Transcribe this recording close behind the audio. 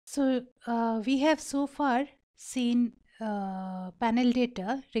So we have so far seen panel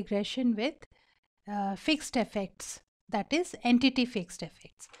data regression with fixed effects, that is entity fixed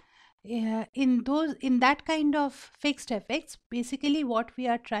effects. In that kind of fixed effects, basically what we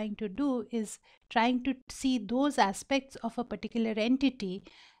are trying to do is trying to see those aspects of a particular entity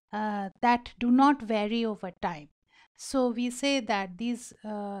that do not vary over time. So we say that these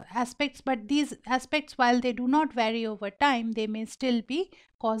aspects, but these aspects, while they do not vary over time, they may still be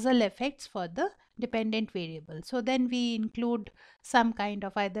causal effects for the dependent variable. So then we include some kind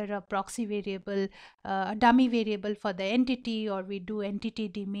of either a proxy variable, a dummy variable for the entity, or we do entity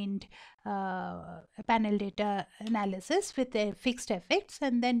demeaned panel data analysis with fixed effects,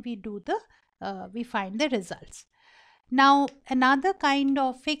 and then we do the we find the results. Now, another kind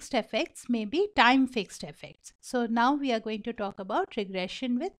of fixed effects may be time fixed effects. So now we are going to talk about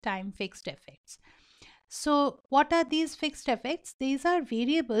regression with time fixed effects. So what are these fixed effects? These are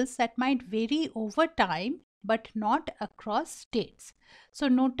variables that might vary over time but not across states. So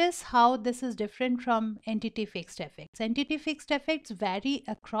notice how this is different from entity fixed effects. Entity fixed effects vary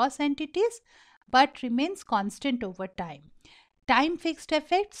across entities but remains constant over time. Time fixed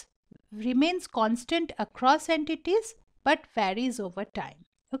effects remains constant across entities but varies over time.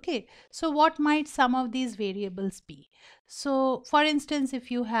 Okay, so what might some of these variables be? So for instance, if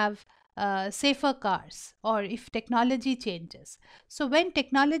you have safer cars, or if technology changes. So when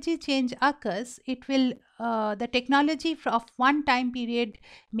technology change occurs, it will the technology of one time period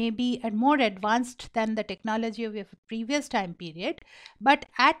may be more advanced than the technology of a previous time period, but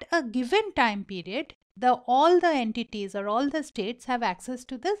at a given time period, all the entities or all the states have access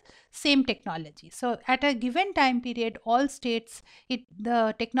to the same technology. So at a given time period, all states,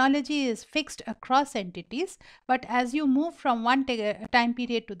 the technology is fixed across entities, but as you move from one time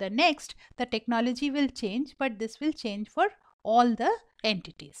period to the next, the technology will change, but this will change for all the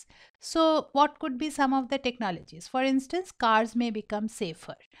entities. So what could be some of the technologies? For instance, cars may become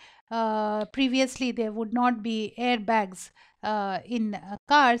safer. Previously there would not be airbags in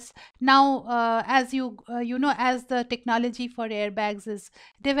cars. Now as you know, as the technology for airbags is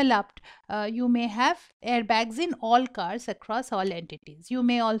developed, you may have airbags in all cars across all entities. You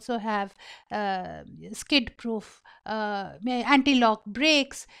may also have skid proof anti-lock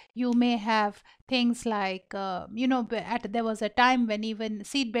brakes. You may have things like there was a time when even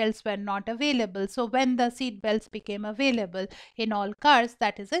seat belts were not available. So when the seat belts became available in all cars,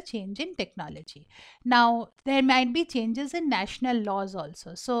 that is a change in technology. Now there might be changes in national laws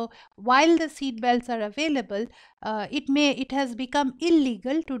also. So while the seat belts are available, it has become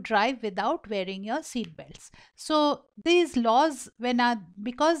illegal to drive without wearing your seat belts. So these laws,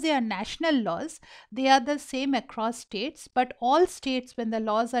 because they are national laws, they are the same across states, but all states, when the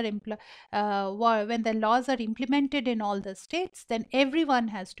laws are implemented in all the states, then everyone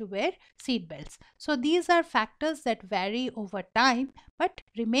has to wear seat belts. So these are factors that vary over time but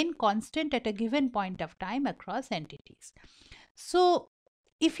remain constant at a given point of time across entities. So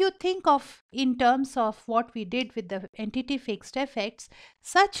if you think of in terms of what we did with the entity fixed effects,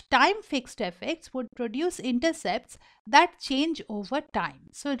 such time fixed effects would produce intercepts that change over time.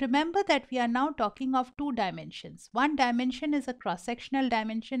 So remember that we are now talking of two dimensions. One dimension is a cross-sectional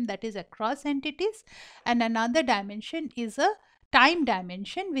dimension, that is across entities, and another dimension is a time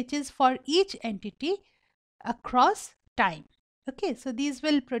dimension, which is for each entity across time. Okay, so these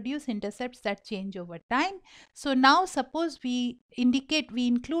will produce intercepts that change over time. So now suppose we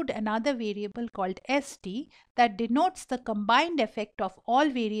include another variable called ST that denotes the combined effect of all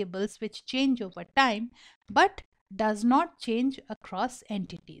variables which change over time but does not change across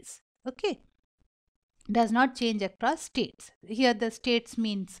entities. Okay, does not change across states. Here the states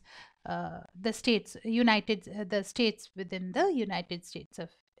means the states within the United States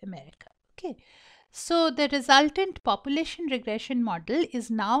of America. Okay. So the resultant population regression model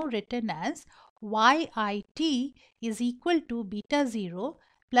is now written as YIT is equal to beta 0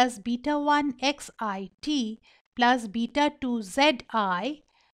 plus beta 1 XIT plus beta 2 ZI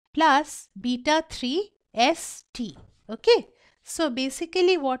plus beta 3 ST. Okay. So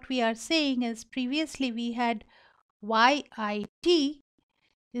basically what we are saying is, previously we had YIT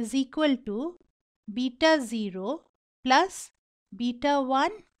is equal to beta 0 plus beta 1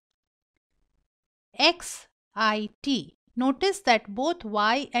 XIT. Notice that both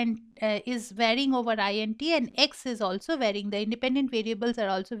y and is varying over int, and x is also varying. The independent variables are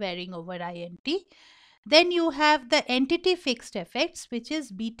also varying over int. Then you have the entity fixed effects, which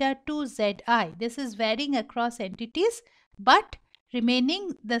is beta 2 zi. This is varying across entities but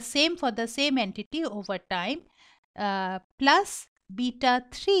remaining the same for the same entity over time, plus beta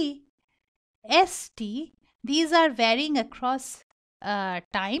 3 st. These are varying across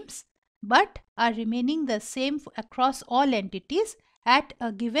times, but are remaining the same across all entities at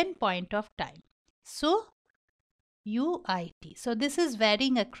a given point of time. So UIT. So this is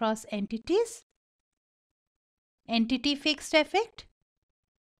varying across entities, entity fixed effect,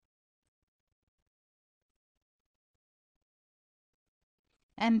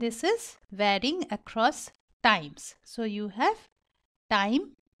 and this is varying across times. So you have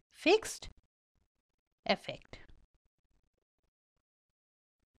time fixed effect.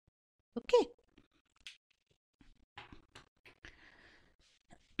 Okay.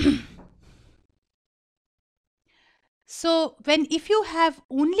 So if you have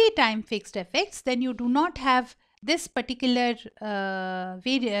only time fixed effects, then you do not have this particular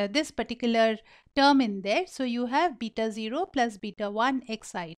this particular term in there. So you have beta 0 plus beta 1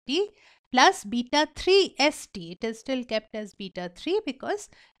 xit plus beta 3 st. It is still kept as beta 3 because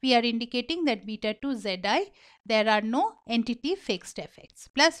we are indicating that beta 2 zi, there are no entity fixed effects,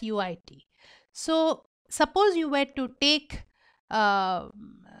 plus uit. So suppose you were to take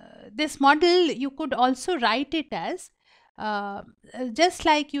this model, you could also write it as just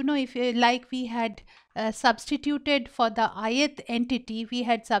like, you know, if like we had substituted for the ith entity, we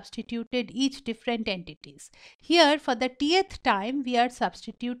had substituted each different entities. Here for the tth time, we are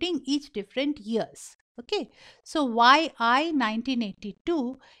substituting each different years. Okay, so yi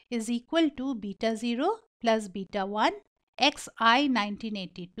 1982 is equal to beta 0 plus beta 1 xi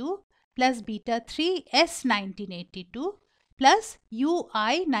 1982 plus beta 3 s 1982 plus ui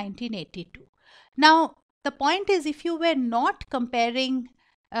 1982. Now the point is, if you were not comparing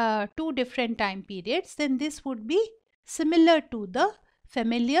two different time periods, then this would be similar to the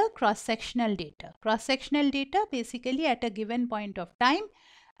familiar cross-sectional data. Cross-sectional data, basically at a given point of time,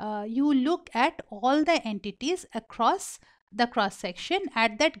 you look at all the entities across the cross-section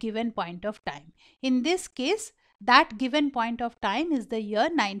at that given point of time. In this case, that given point of time is the year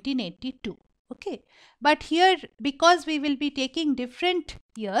 1982. Okay, but here, because we will be taking different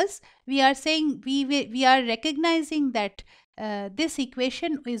years, we are saying we are recognizing that this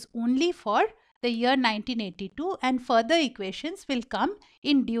equation is only for the year 1982, and further equations will come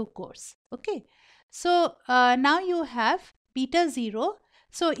in due course. Okay, so now you have beta 0.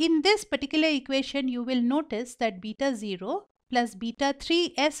 So in this particular equation, you will notice that beta 0 plus beta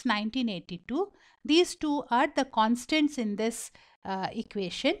 3 s 1982, these two are the constants in this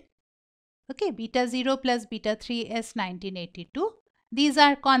equation. Okay, beta 0 plus beta 3 s 1982. These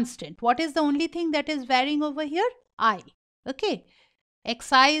are constant. What is the only thing that is varying over here? I. Okay,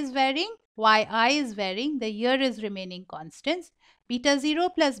 xi is varying, yi is varying, the year is remaining constants. Beta 0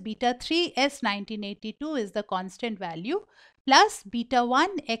 plus beta 3 s 1982 is the constant value, plus beta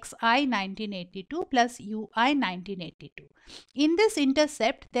 1 xi 1982 plus ui 1982. In this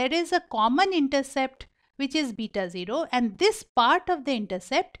intercept, there is a common intercept which is beta 0, and this part of the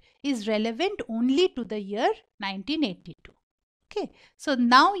intercept is relevant only to the year 1982. Okay, so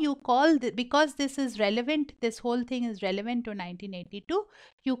now you call, because this is relevant, this whole thing is relevant to 1982,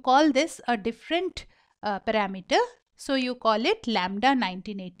 you call this a different parameter. So you call it lambda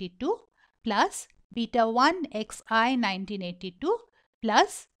 1982 plus beta 1 xi 1982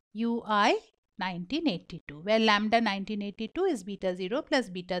 plus ui 1982, where lambda 1982 is beta 0 plus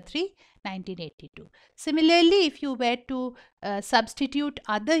beta 3 1982. Similarly, if you were to substitute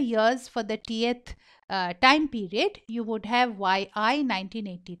other years for the tth time period, you would have yi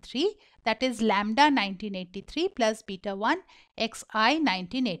 1983, that is lambda 1983 plus beta 1 xi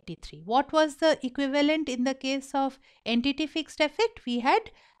 1983. What was the equivalent in the case of entity fixed effect? We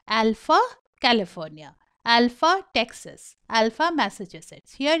had alpha California, alpha Texas, alpha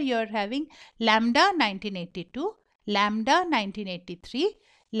Massachusetts. Here you are having lambda 1982, lambda 1983,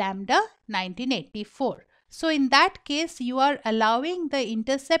 lambda 1984. So in that case, you are allowing the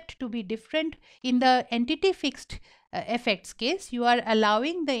intercept to be different. In the entity fixed effects case, you are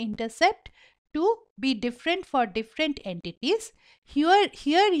allowing the intercept to be different for different entities. Here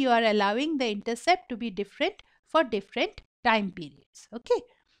you are allowing the intercept to be different for different time periods. Okay.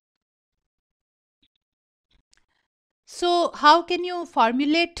 So how can you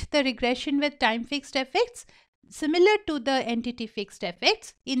formulate the regression with time fixed effects? Similar to the entity fixed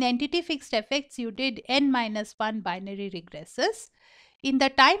effects, in entity fixed effects you did n-1 binary regresses. In the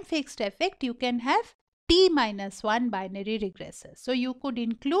time fixed effect, you can have t-1 binary regresses. So you could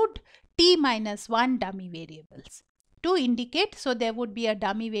include t-1 dummy variables to indicate. So there would be a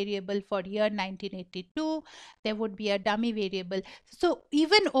dummy variable for year 1982, there would be a dummy variable. So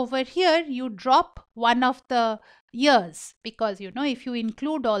even over here, you drop one of the years, because you know, if you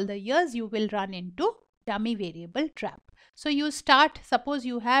include all the years, you will run into dummy variable trap. So you start, suppose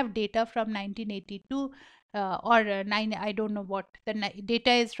you have data from 1982 I don't know what the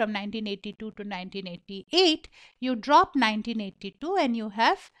data is from 1982 to 1988. You drop 1982 and you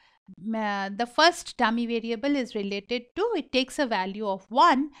have the first dummy variable is related to, it takes a value of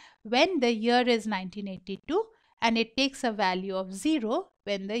 1 when the year is 1982, and it takes a value of 0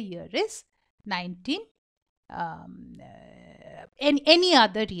 when the year is 19 any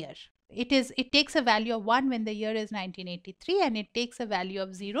other year. It takes a value of 1 when the year is 1983, and it takes a value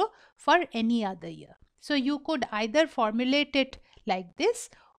of 0 for any other year. So you could either formulate it like this,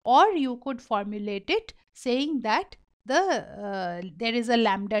 or you could formulate it saying that there is a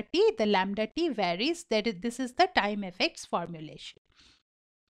lambda t, the lambda t varies, this is the time effects formulation.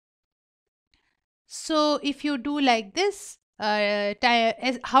 So if you do like this,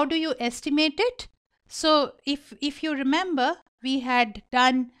 how do you estimate it? So if you remember, we had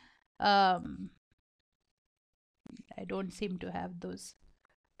done, I don't seem to have those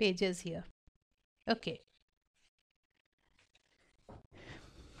pages here. Okay.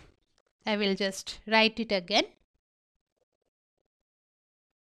 I will just write it again.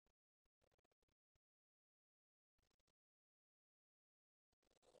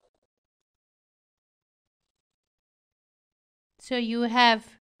 So you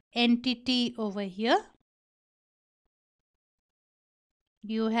have entity over here.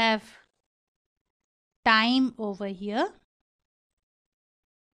 You have time over here.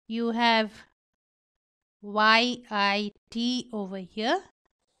 You have YIT over here.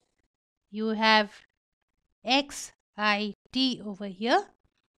 You have XIT over here.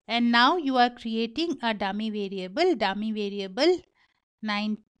 And now you are creating a dummy variable. Dummy variable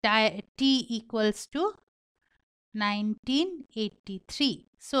 9 t equals to 1983.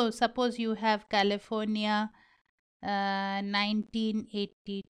 So suppose you have California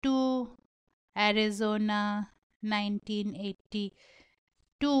 1982, Arizona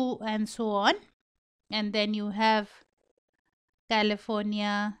 1982, and so on. And then you have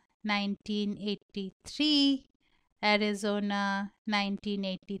California 1983, Arizona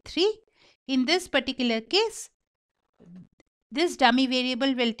 1983. In this particular case, this dummy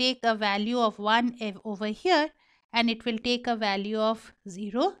variable will take a value of 1 over here, and it will take a value of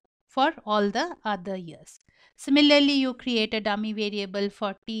 0 for all the other years. Similarly, you create a dummy variable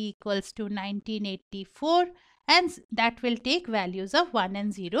for t equals to 1984, and that will take values of 1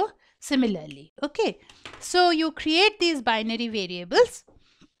 and 0 similarly. Okay, so you create these binary variables,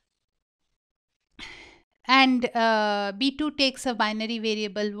 and B2 takes a binary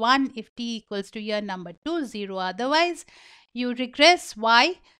variable 1 if t equals to year number 2, 0 otherwise. You regress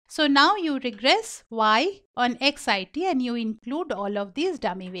y. So now you regress y on xit and you include all of these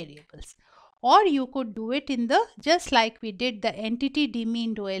dummy variables. Or you could do it in the, just like we did the entity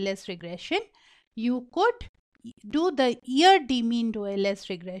demeaned OLS regression, you could do the year demeaned OLS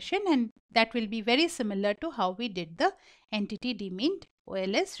regression, and that will be very similar to how we did the entity demeaned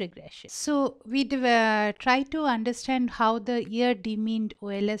OLS regression. So we try to understand how the year demeaned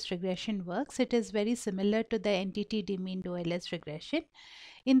OLS regression works. It is very similar to the entity demeaned OLS regression.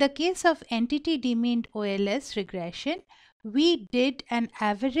 In the case of entity demeaned OLS regression, we did an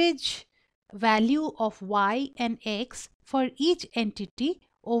average value of y and x for each entity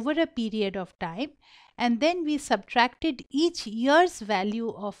over a period of time, and then we subtracted each year's value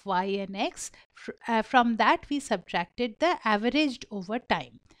of y and x. From that we subtracted the averaged over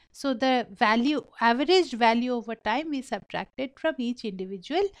time. So the averaged value over time we subtracted from each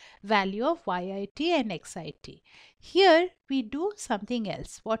individual value of YIT and XIT. Here we do something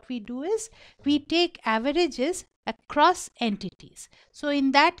else. What we do is we take averages across entities. So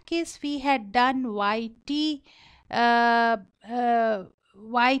in that case we had done YT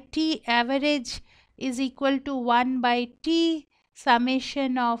average is equal to 1 by t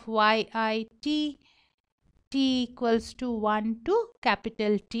summation of YIT t equals to 1 to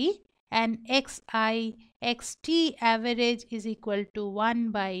capital T, and XT average is equal to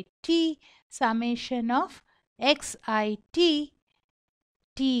 1 by t summation of XIT t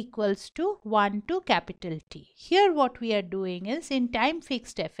equals to 1 to capital T. Here what we are doing is, in time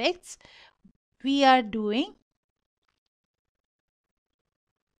fixed effects, we are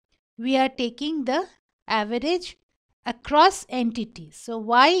taking the average across entities. So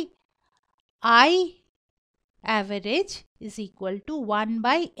YI average is equal to 1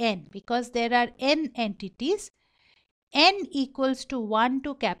 by n, because there are n entities. N equals to 1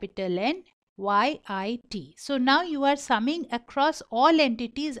 to capital N YIT. So now you are summing across all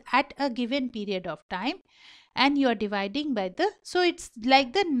entities at a given period of time, and you are dividing by the, so it's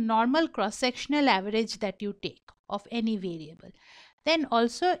like the normal cross-sectional average that you take of any variable. Then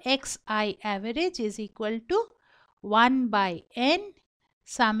also XI average is equal to 1 by n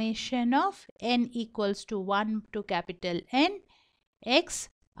summation of n equals to 1 to capital N x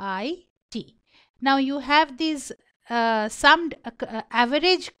I t. Now you have these summed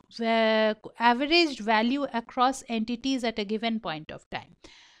averaged value across entities at a given point of time.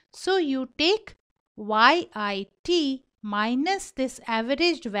 So you take yit minus this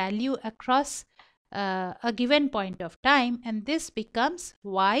averaged value across a given point of time, and this becomes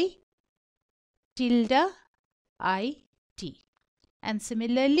y tilde I t. And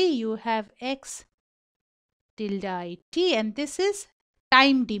similarly, you have x tilde I t, and this is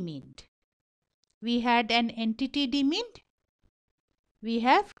time demeaned. We had an entity demeaned, we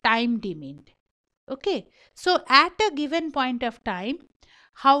have time demeaned. Okay, so at a given point of time,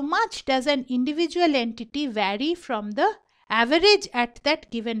 how much does an individual entity vary from the average at that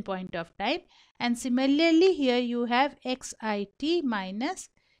given point of time? And similarly, here you have xit minus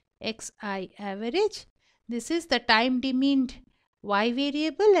xi average. This is the time demeaned y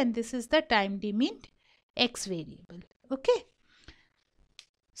variable, and this is the time demeaned x variable. Okay.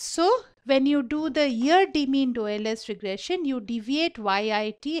 So when you do the year demeaned OLS regression, you deviate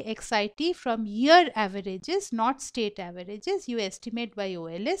YIT, XIT from year averages, not state averages. You estimate by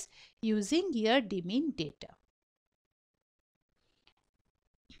OLS using year demeaned data.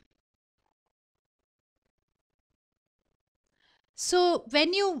 So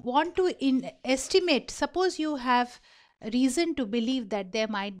when you want to estimate, suppose you have reason to believe that there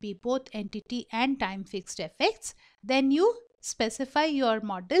might be both entity and time fixed effects, then you specify your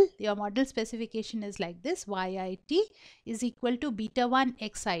model. Your model specification is like this: YIT is equal to beta 1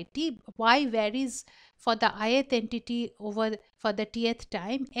 XIT. Y varies for the ith entity over for the tth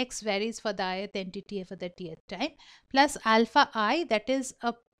time, X varies for the ith entity for the tth time, plus alpha I, that is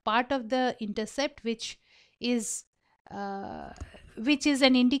a part of the intercept which is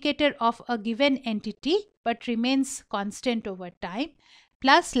an indicator of a given entity but remains constant over time,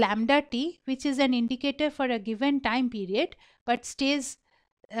 plus lambda t, which is an indicator for a given time period but stays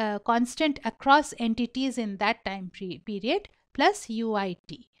constant across entities in that time period, plus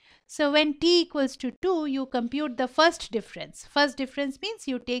uit. So when t equals to 2, you compute the first difference. First difference means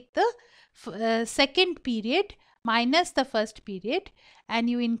you take the second period minus the first period and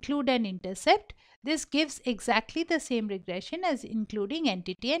you include an intercept. This gives exactly the same regression as including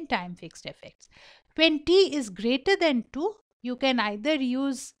entity and time fixed effects. When t is greater than 2, you can either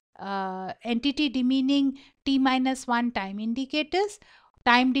use entity demeaning t minus 1 time indicators,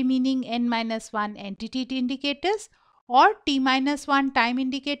 time demeaning n minus 1 entity indicators, or t minus 1 time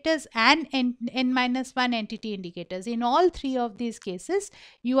indicators and n minus 1 entity indicators. In all three of these cases,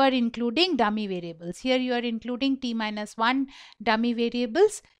 you are including dummy variables. Here you are including t minus 1 dummy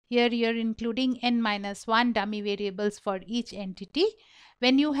variables. Here you are including n minus 1 dummy variables for each entity.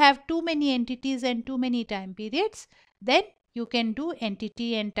 When you have too many entities and too many time periods, then you can do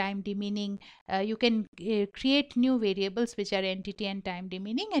entity and time demeaning. You can create new variables which are entity and time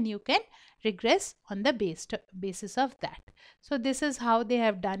demeaning, and you can regress on the basis of that. So this is how they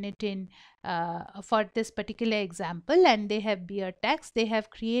have done it in for this particular example, and they have beer tax. They have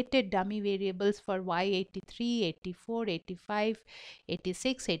created dummy variables for y83, 84, 85,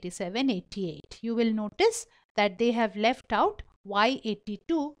 86, 87, 88. You will notice that they have left out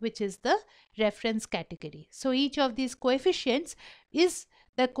y82, which is the reference category. So each of these coefficients is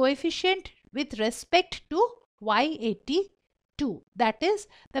the coefficient with respect to y82. That is,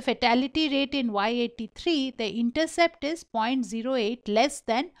 the fatality rate in y83, the intercept is 0.08 less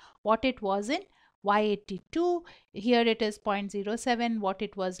than what it was in y82. Here it is 0.07, what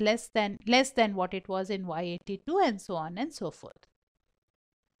it was less than what it was in y82, and so on and so forth.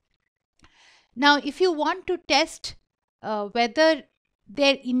 Now, if you want to test whether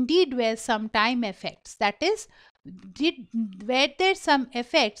there indeed were some time effects, that is, were there some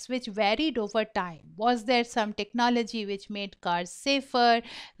effects which varied over time? Was there some technology which made cars safer?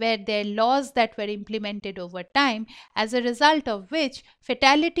 Were there laws that were implemented over time, as a result of which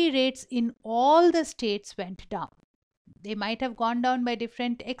fatality rates in all the states went down? They might have gone down by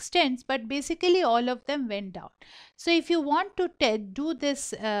different extents, but basically all of them went down. So if you want to do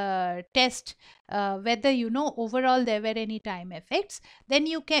this test, whether overall there were any time effects, then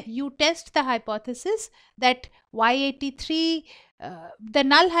you test the hypothesis that y83, the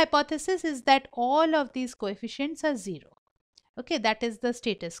null hypothesis is that all of these coefficients are 0. Okay, that is the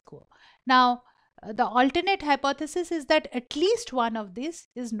status quo. Now the alternate hypothesis is that at least one of these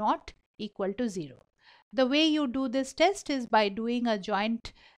is not equal to 0. The way you do this test is by doing a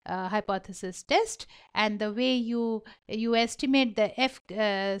joint hypothesis test, and the way you estimate the F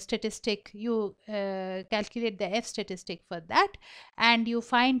statistic, you calculate the F statistic for that, and you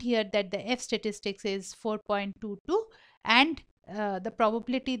find here that the F statistics is 4.22, and the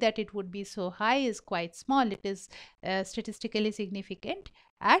probability that it would be so high is quite small. It is statistically significant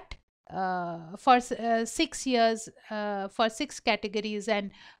at for 6 years, for 6 categories,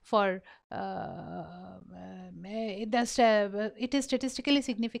 and for it is statistically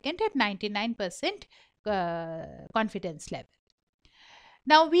significant at 99% confidence level.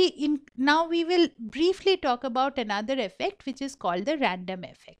 Now we will briefly talk about another effect, which is called the random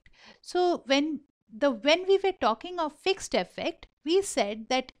effect. So when we were talking of fixed effect, we said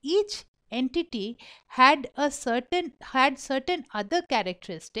that each entity had certain other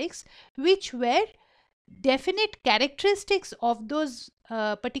characteristics which were definite characteristics of those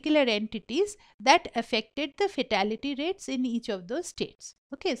particular entities that affected the fatality rates in each of those states.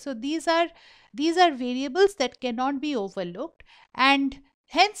 Okay, so these are variables that cannot be overlooked, and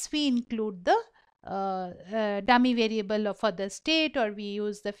hence we include the dummy variable for the state, or we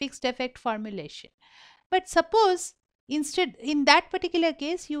use the fixed effect formulation. But suppose instead, in that particular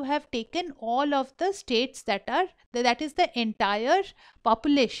case, you have taken all of the states that is the entire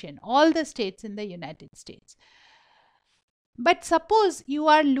population, all the states in the United States. But suppose you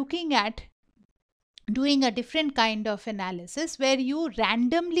are looking at doing a different kind of analysis where you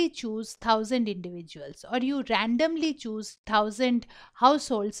randomly choose 1,000 individuals, or you randomly choose 1,000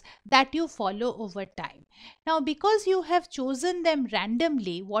 households that you follow over time. Now, because you have chosen them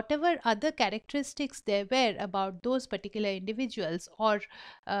randomly, whatever other characteristics there were about those particular individuals or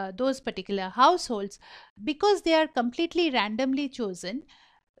those particular households, because they are completely randomly chosen,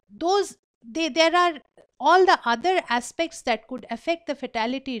 there are all the other aspects that could affect the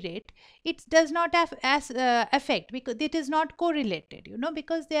fatality rate. It does not have as effect, because it is not correlated,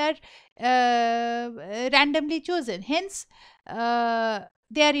 because they are randomly chosen. Hence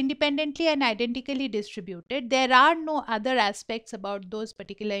they are independently and identically distributed. There are no other aspects about those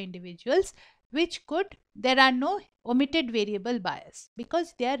particular individuals there are no omitted variable bias,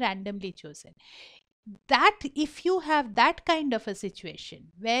 because they are randomly chosen. That if you have that kind of a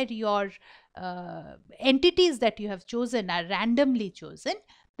situation where your entities that you have chosen are randomly chosen,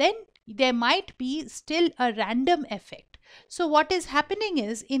 then there might be still a random effect. So what is happening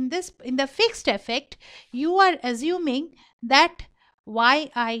is, in the fixed effect, you are assuming that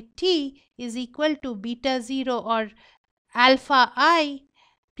YIT is equal to beta 0 or alpha I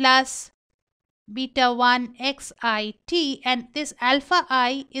plus beta 1 xit, and this alpha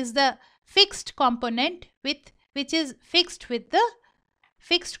I is the fixed component which is fixed with the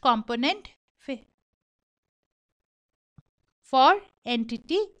fixed component for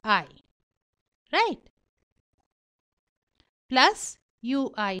entity I, right, plus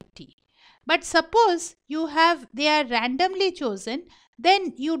UIT. But suppose they are randomly chosen,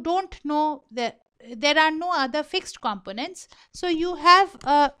 then you don't know there are no other fixed components, so you have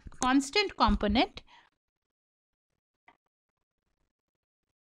a constant component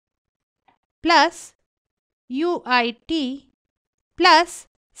plus UIT plus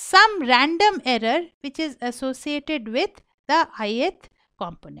some random error which is associated with the ith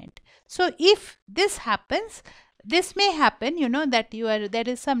component. So if this happens, this may happen, that there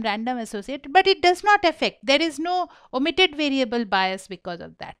is some random associated, but it does not affect. There is no omitted variable bias because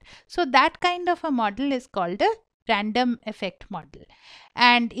of that. So that kind of a model is called a random effect model.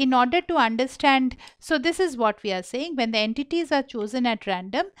 And in order to understand, so this is what we are saying: when the entities are chosen at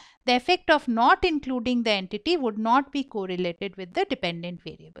random, the effect of not including the entity would not be correlated with the dependent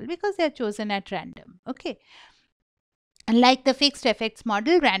variable, because they are chosen at random. Okay. Like the fixed effects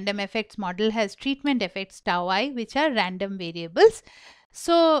model, random effects model has treatment effects tau I, which are random variables.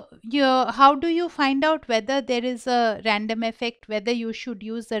 So how do you find out whether there is a random effect, whether you should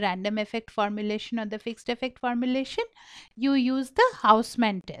use the random effect formulation or the fixed effect formulation? You use the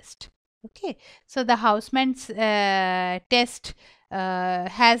Houseman test. Okay, so the Houseman's test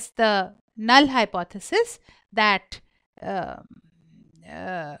has the null hypothesis that there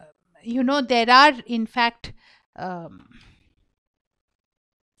are in fact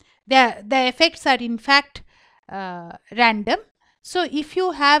the effects are in fact random. So if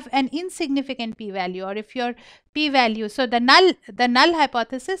you have an insignificant p-value, or if your p-value, so the null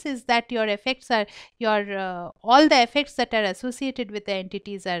hypothesis is that your effects are all the effects that are associated with the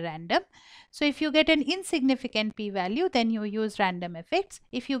entities are random. So if you get an insignificant p-value, then you use random effects.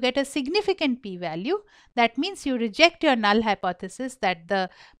 If you get a significant p-value, that means you reject your null hypothesis that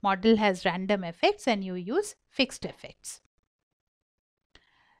the model has random effects, and you use fixed effects.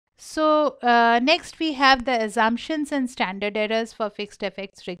 So next we have the assumptions and standard errors for fixed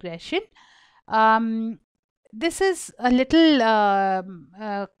effects regression. this is a little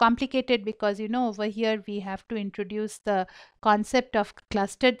complicated because over here we have to introduce the concept of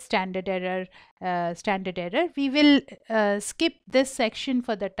clustered standard error. We will skip this section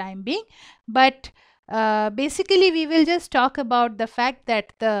for the time being, but basically we will just talk about the fact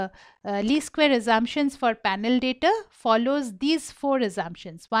that the least square assumptions for panel data follows these four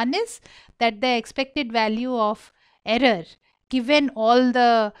assumptions. One is that the expected value of error given all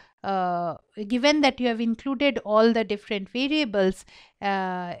the given that you have included all the different variables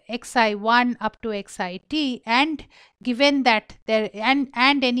xi1 up to xit, and given that there and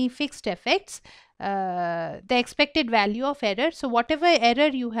any fixed effects, the expected value of error, so whatever error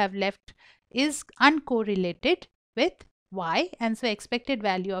you have left is uncorrelated with y, and so expected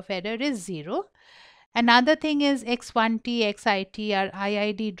value of error is 0. Another thing is x1t, xit are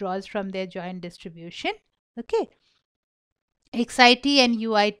IID draws from their joint distribution. Okay. XIT and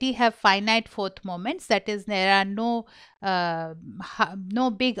UIT have finite fourth moments, that is, there are no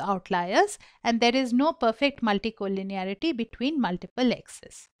big outliers, and there is no perfect multicollinearity between multiple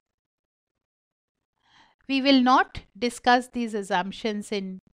x's. We will not discuss these assumptions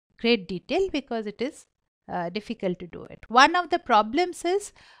in great detail because it is difficult to do it. One of the problems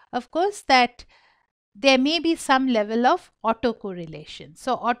is, of course, that there may be some level of autocorrelation.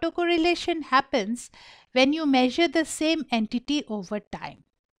 So autocorrelation happens when you measure the same entity over time.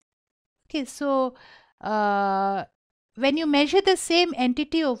 Okay, so when you measure the same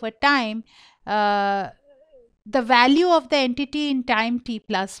entity over time, uh, the value of the entity in time t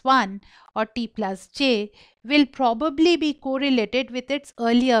plus 1 or t plus j will probably be correlated with its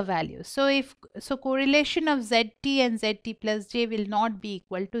earlier value. So correlation of zt and zt plus j will not be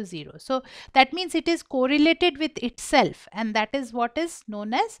equal to 0. So that means it is correlated with itself, and that is what is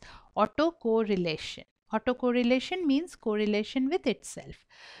known as autocorrelation. Autocorrelation means correlation with itself.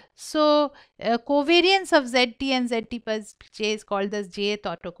 So covariance of zt and zt plus j is called as jth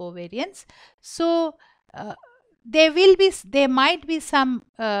autocovariance. So there might be some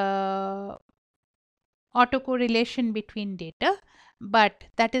autocorrelation between data, but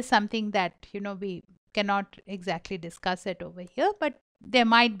that is something that we cannot exactly discuss it over here, but there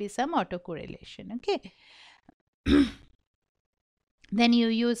might be some autocorrelation. Okay. Then you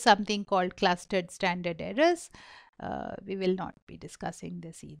use something called clustered standard errors. We will not be discussing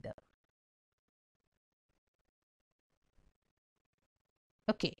this either.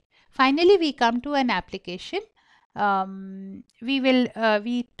 Okay, finally we come to an application.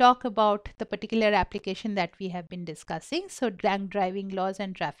 We talk about the particular application that we have been discussing. So drunk driving laws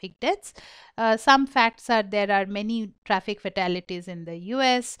and traffic deaths. Some facts are there are many traffic fatalities in the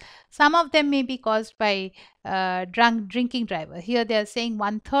US. Some of them may be caused by drinking driver. Here they are saying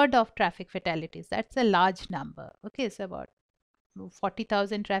 1/3 of traffic fatalities. That's a large number. Okay, so about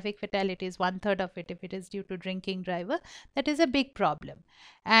 40,000 traffic fatalities, 1/3 of it, if it is due to drinking driver, that is a big problem.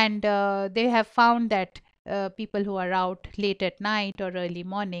 And they have found that people who are out late at night or early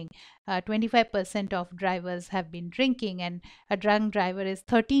morning, 25% of drivers have been drinking, and a drunk driver is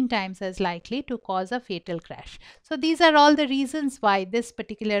 13 times as likely to cause a fatal crash. So these are all the reasons why this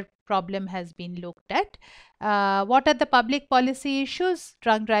particular problem has been looked at. What are the public policy issues?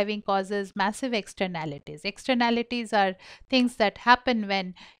 Drunk driving causes massive externalities. Externalities are things that happen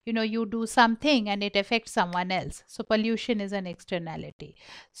when you do something and it affects someone else. So pollution is an externality.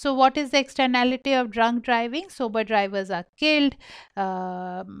 So what is the externality of drunk driving? Sober drivers are killed.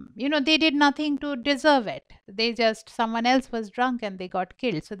 They did nothing to deserve it. Someone else was drunk and they got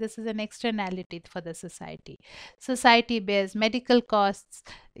killed. So this is an externality for the society. Society bears medical costs,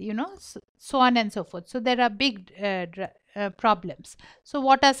 so on and so forth. So there are big problems. So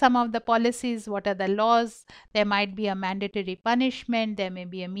what are some of the policies? What are the laws? There might be a mandatory punishment. There may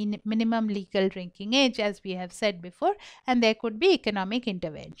be a minimum legal drinking age, as we have said before, and there could be economic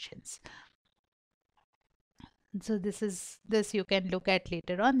interventions. So this you can look at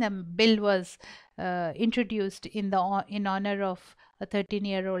later on. The bill was introduced in honor of a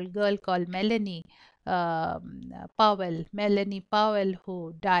 13-year-old girl called Melanie Powell,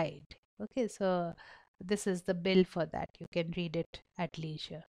 who died. Okay, so this is the bill for that. You can read it at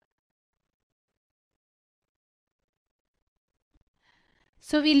leisure.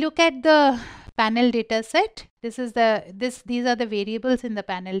 So we look at the panel data set. These are the variables in the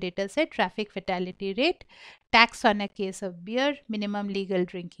panel data set: traffic fatality rate, tax on a case of beer, minimum legal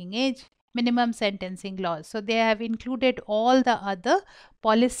drinking age, minimum sentencing laws. So they have included all the other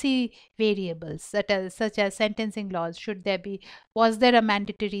policy variables such as sentencing laws. Was there a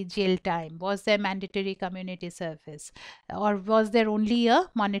mandatory jail time? Was there mandatory community service? Or was there only a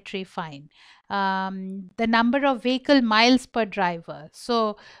monetary fine? The number of vehicle miles per driver.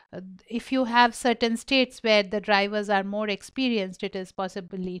 So, if you have certain states where the drivers are more experienced, it is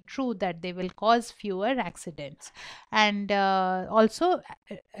possibly true that they will cause fewer accidents. And also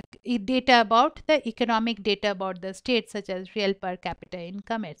data about the economic data about the state, such as real per capita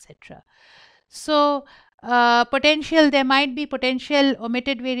income, etc. So, there might be potential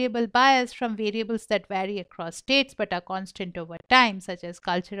omitted variable bias from variables that vary across states but are constant over time, such as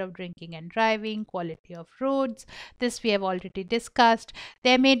culture of drinking and driving, quality of roads. This we have already discussed.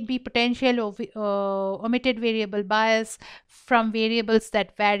 There may be potential omitted variable bias from variables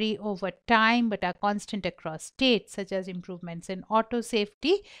that vary over time but are constant across states, such as improvements in auto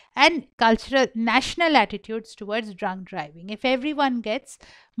safety and cultural national attitudes towards drunk driving. If everyone gets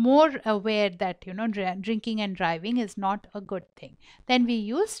more aware that drinking and driving is not a good thing, then we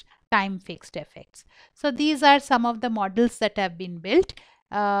used time fixed effects. So these are some of the models that have been built.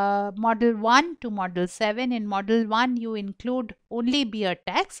 Model 1 to model 7. In model 1 you include only beer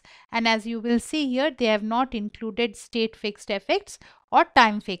tax, and as you will see here, they have not included state fixed effects or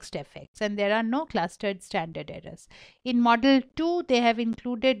time fixed effects, and there are no clustered standard errors. In model 2 they have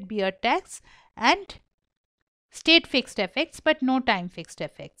included beer tax and state fixed effects but no time fixed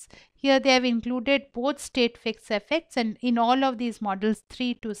effects. Here they have included both state fixed effects, and in all of these models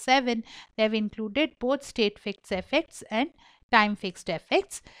 3 to 7 they have included both state fixed effects and time fixed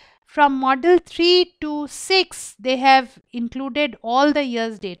effects. From model 3 to 6 they have included all the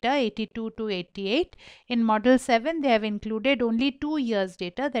years data, 82 to 88. In model 7 they have included only 2 years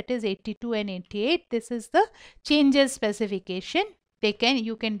data, that is 82 and 88. This is the changes specification.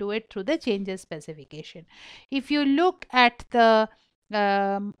 You can do it through the changes specification. If you look at the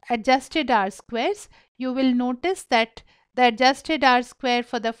adjusted R squares, you will notice that the adjusted R square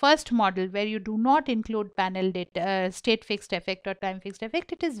for the first model, where you do not include panel data, state fixed effect or time fixed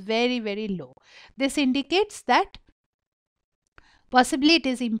effect, it is very, very low. This indicates that possibly it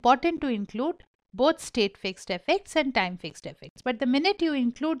is important to include both state fixed effects and time fixed effects. But the minute you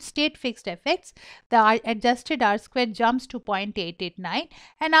include state fixed effects, the adjusted R square jumps to 0.889,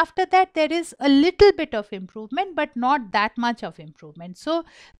 and after that there is a little bit of improvement but not that much of improvement. So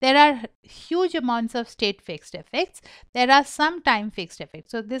there are huge amounts of state fixed effects. There are some time fixed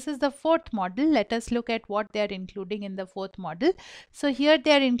effects. So this is the fourth model. Let us look at what they are including in the fourth model. So here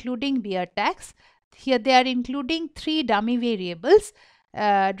they are including beer tax. Here they are including 3 dummy variables.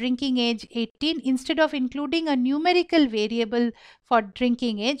 Drinking age 18, instead of including a numerical variable for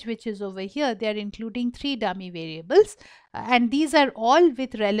drinking age, which is over here, they are including 3 dummy variables, and these are all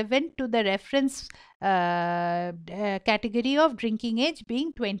with relevant to the reference category of drinking age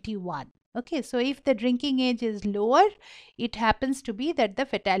being 21. Okay, so if the drinking age is lower, it happens to be that the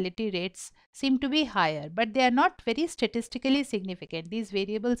fatality rates seem to be higher, but they are not very statistically significant. These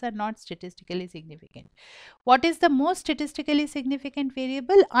variables are not statistically significant. What is the most statistically significant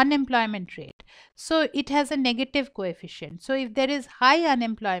variable? Unemployment rate. So it has a negative coefficient. So if there is high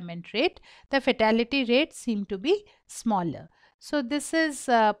unemployment rate, the fatality rates seem to be smaller. So this is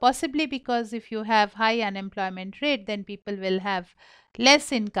possibly because if you have high unemployment rate, then people will have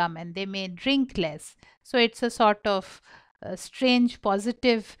less income and they may drink less. So it's a sort of strange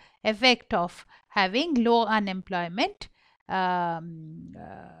positive effect of having low unemployment. So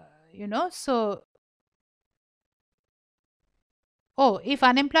if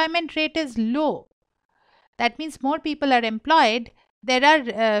unemployment rate is low, that means more people are employed. There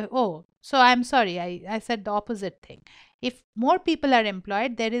are, so I'm sorry, I said the opposite thing. If more people are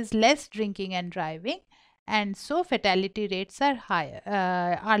employed, there is less drinking and driving, and so fatality rates are higher,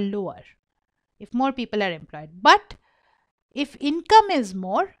 are lower if more people are employed. But if income is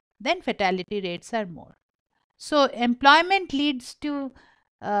more, then fatality rates are more. So employment leads to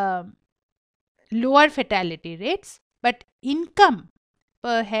lower fatality rates, but income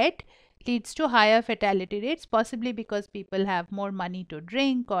per head leads to higher fatality rates, possibly because people have more money to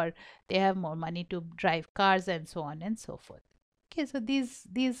drink or they have more money to drive cars and so on and so forth. Okay, so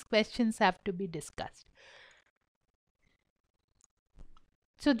these questions have to be discussed.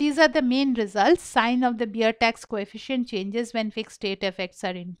 So these are the main results. Sign of the beer tax coefficient changes when fixed state effects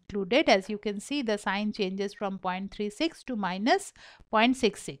are included. As you can see, the sign changes from 0.36 to minus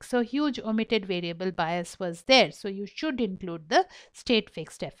 0.66. So huge omitted variable bias was there. So you should include the state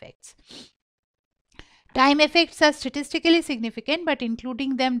fixed effects. Time effects are statistically significant, but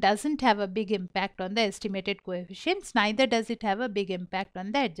including them doesn't have a big impact on the estimated coefficients. Neither does it have a big impact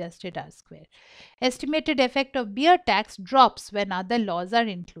on the adjusted R square. Estimated effect of beer tax drops when other laws are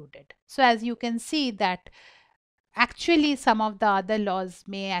included. So as you can see that actually some of the other laws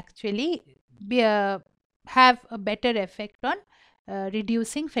may actually be have a better effect on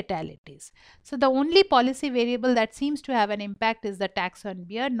reducing fatalities. So the only policy variable that seems to have an impact is the tax on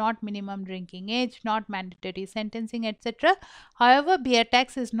beer, not minimum drinking age, not mandatory sentencing, etc. However, beer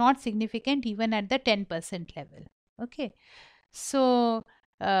tax is not significant even at the 10% level. Okay. So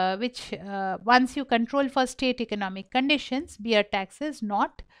which once you control for state economic conditions, beer tax is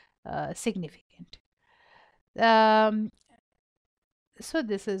not significant. So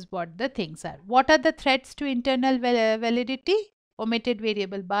this is what the things are. What are the threats to internal validity? Omitted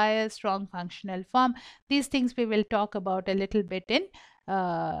variable bias, strong functional form. These things we will talk about a little bit in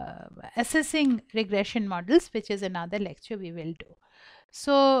assessing regression models, which is another lecture we will do.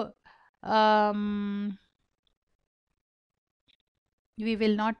 So we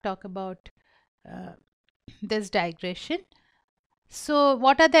will not talk about this digression. So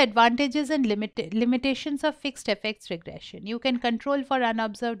what are the advantages and limitations of fixed effects regression? You can control for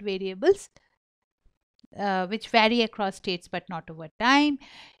unobserved variables which vary across states but not over time.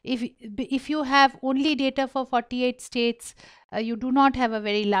 If you have only data for 48 states, you do not have a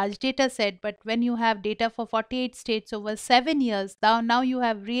very large data set, but when you have data for 48 states over 7 years, now you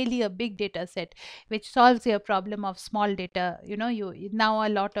have really a big data set which solves your problem of small data. You now a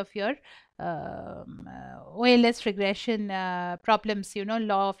lot of your OLS regression problems,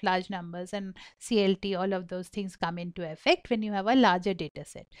 law of large numbers and CLT, all of those things come into effect when you have a larger data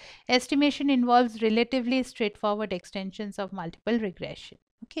set. Estimation involves relatively straightforward extensions of multiple regression.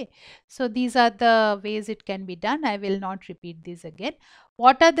 Okay, so these are the ways it can be done. I will not repeat these again.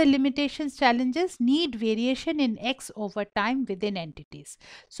 What are the limitations, challenges? Need variation in X over time within entities.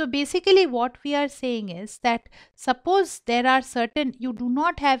 So basically what we are saying is that suppose there are certain, you do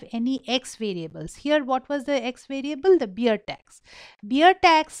not have any X variables. Here what was the X variable? The beer tax. Beer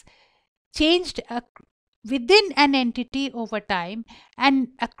tax changed within an entity over time and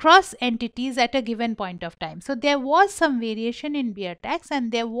across entities at a given point of time. So there was some variation in beer tax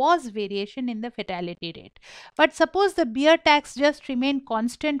and there was variation in the fatality rate. But suppose the beer tax just remained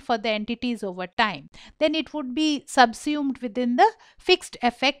constant for the entities over time, then it would be subsumed within the fixed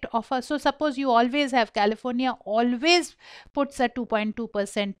effect of a, so suppose you always have, California always puts a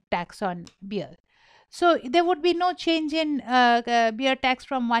 2.2% tax on beer. So there would be no change in beer tax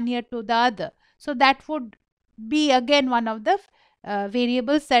from one year to the other. So that would be again one of the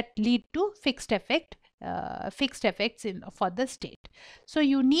variables that lead to fixed effects for the state. So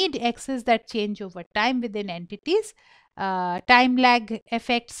you need X's that change over time within entities. Time lag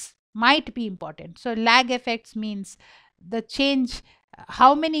effects might be important. So lag effects means the change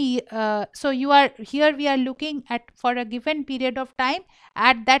how many so you are here we are looking at for a given period of time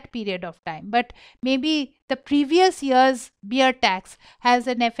at that period of time, but maybe the previous year's beer tax has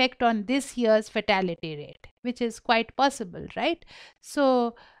an effect on this year's fatality rate, which is quite possible, right?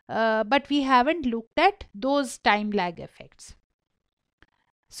 So but we haven't looked at those time lag effects.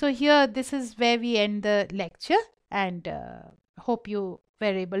 So here this is where we end the lecture, and hope you were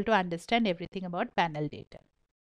able to understand everything about panel data.